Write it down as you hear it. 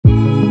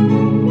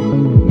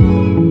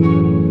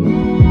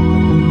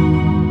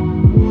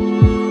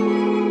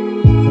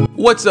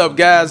What's up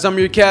guys, I'm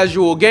your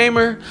casual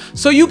gamer.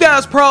 So you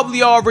guys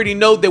probably already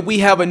know that we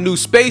have a new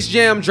Space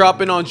Jam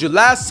dropping on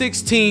July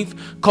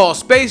 16th called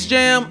Space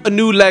Jam: A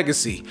New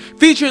Legacy,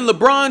 featuring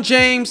LeBron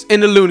James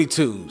and the Looney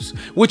Tunes.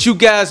 What you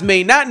guys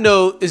may not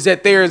know is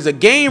that there is a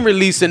game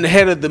releasing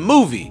ahead of the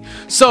movie.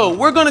 So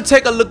we're going to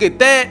take a look at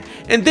that,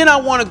 and then I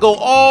want to go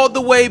all the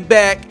way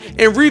back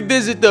and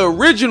revisit the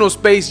original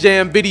Space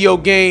Jam video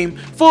game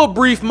for a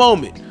brief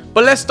moment.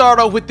 But let's start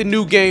off with the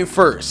new game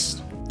first.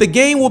 The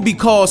game will be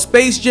called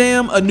Space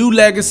Jam: A New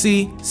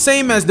Legacy,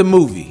 same as the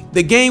movie.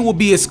 The game will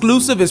be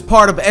exclusive as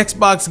part of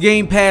Xbox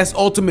Game Pass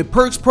Ultimate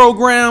Perks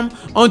program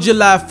on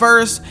July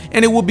 1st,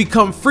 and it will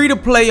become free to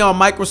play on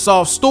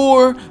Microsoft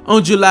Store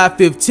on July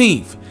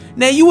 15th.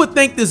 Now you would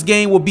think this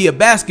game will be a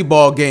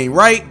basketball game,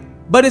 right?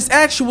 But it's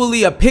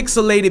actually a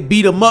pixelated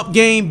beat 'em up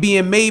game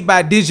being made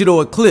by Digital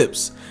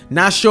Eclipse.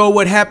 Not sure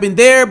what happened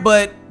there,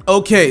 but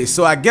okay,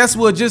 so I guess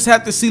we'll just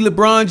have to see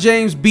LeBron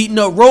James beating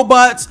up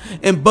robots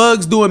and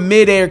Bugs doing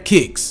mid-air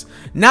kicks.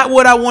 Not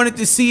what I wanted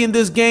to see in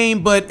this game,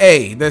 but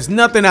hey, there's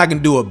nothing I can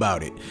do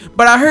about it.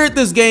 But I heard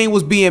this game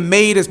was being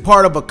made as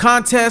part of a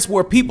contest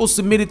where people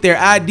submitted their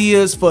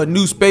ideas for a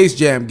new Space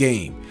Jam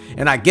game,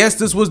 and I guess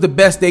this was the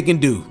best they can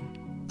do.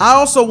 I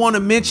also want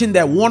to mention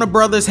that Warner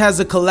Brothers has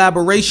a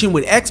collaboration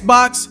with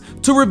Xbox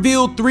to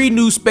reveal 3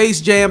 new Space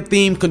Jam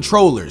themed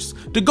controllers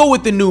to go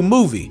with the new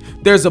movie.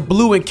 There's a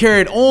blue and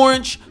carrot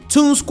orange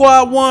Toon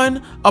Squad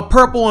one, a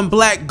purple and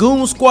black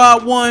Goon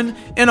Squad one,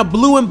 and a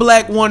blue and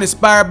black one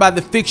inspired by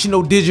the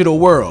fictional digital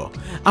world.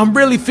 I'm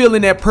really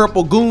feeling that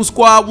purple Goon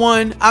Squad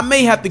one. I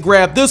may have to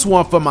grab this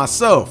one for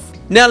myself.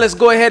 Now let's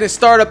go ahead and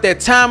start up that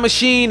time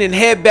machine and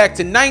head back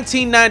to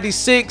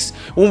 1996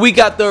 when we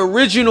got the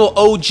original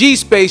OG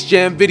Space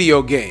Jam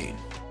video game.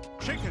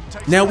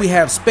 Now we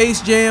have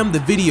Space Jam, the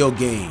video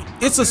game.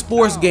 It's a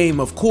sports game,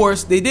 of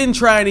course. They didn't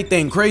try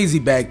anything crazy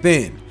back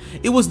then.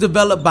 It was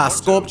developed by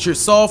Sculpture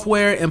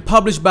Software and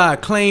published by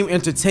Acclaim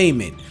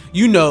Entertainment.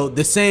 You know,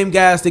 the same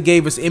guys that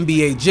gave us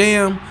NBA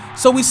Jam.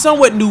 So we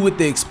somewhat knew what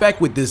to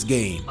expect with this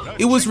game.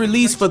 It was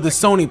released for the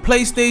Sony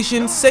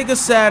PlayStation, Sega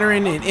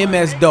Saturn, and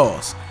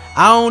MS-DOS.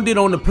 I owned it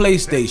on the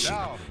PlayStation.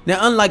 Now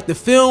unlike the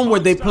film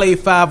where they play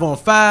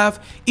 5-on-5,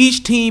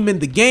 each team in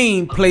the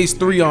game plays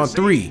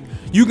 3-on-3.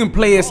 You can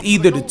play as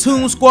either the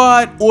Toon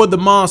Squad or the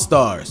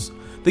Monstars.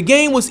 The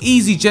game was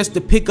easy just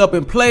to pick up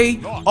and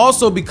play,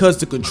 also because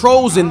the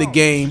controls in the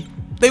game,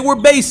 they were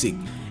basic.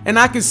 And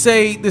I can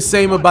say the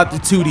same about the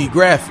 2D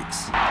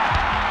graphics.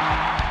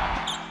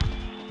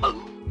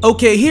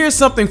 Okay, here's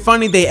something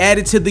funny they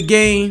added to the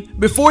game.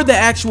 Before the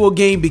actual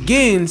game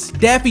begins,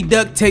 Daffy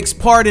Duck takes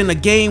part in a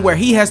game where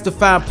he has to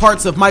find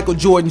parts of Michael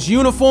Jordan's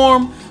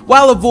uniform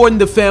while avoiding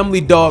the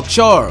family dog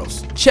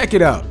Charles. Check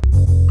it out.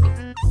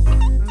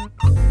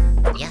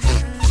 Yes,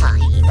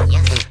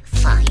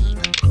 fine.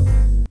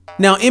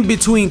 Now in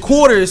between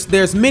quarters,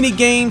 there's mini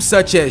games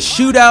such as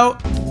Shootout,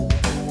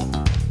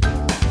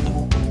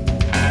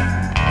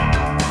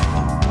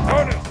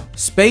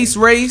 Space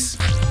Race,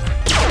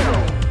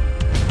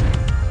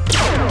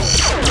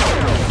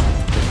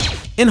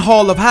 and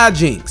Hall of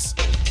Hijinks.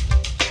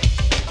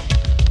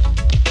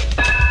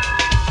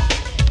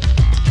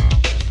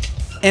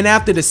 And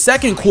after the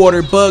second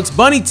quarter, Bugs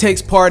Bunny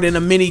takes part in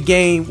a mini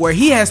game where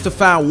he has to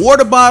find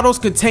water bottles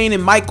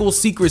containing Michael's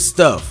secret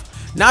stuff.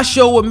 Not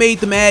sure what made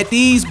them add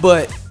these,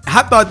 but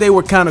I thought they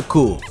were kind of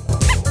cool.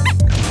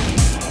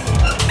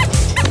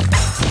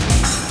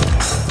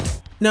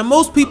 Now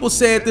most people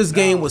said this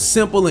game was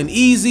simple and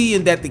easy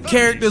and that the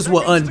characters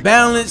were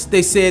unbalanced.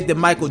 They said that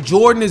Michael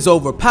Jordan is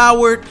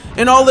overpowered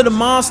and all of the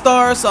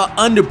Monstars are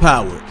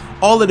underpowered.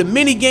 All of the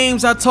mini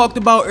games I talked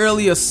about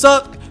earlier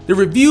sucked. The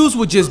reviews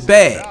were just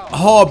bad,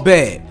 all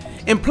bad.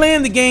 And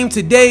playing the game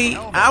today,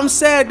 I'm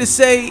sad to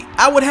say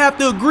I would have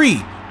to agree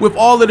with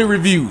all of the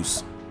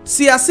reviews.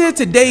 See, I said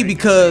today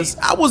because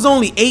I was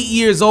only 8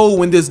 years old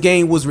when this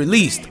game was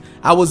released.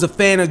 I was a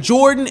fan of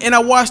Jordan and I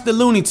watched the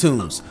Looney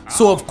Tunes.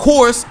 So of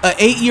course, an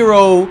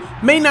 8-year-old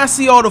may not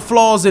see all the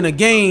flaws in a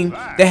game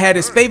that had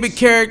his favorite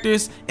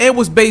characters and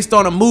was based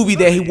on a movie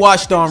that he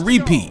watched on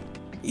repeat.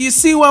 You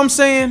see what I'm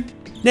saying?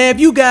 Now if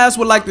you guys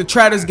would like to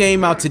try this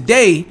game out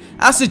today,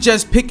 I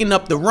suggest picking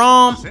up the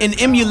ROM and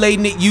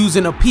emulating it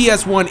using a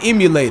PS1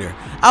 emulator.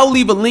 I'll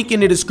leave a link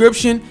in the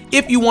description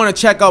if you want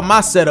to check out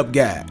my setup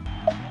guide.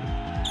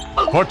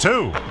 For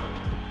 2.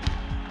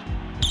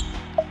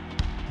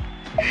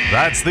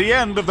 That's the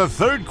end of the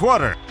third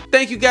quarter.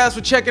 Thank you guys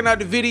for checking out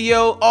the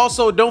video.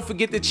 Also, don't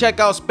forget to check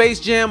out Space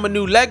Jam: A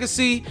New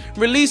Legacy,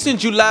 releasing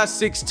July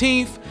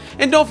 16th.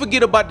 And don't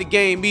forget about the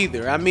game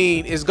either. I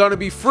mean, it's gonna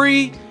be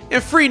free,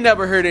 and free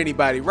never hurt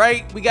anybody,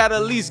 right? We gotta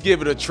at least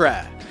give it a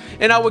try.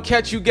 And I will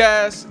catch you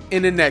guys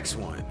in the next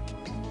one.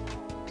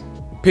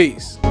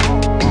 Peace.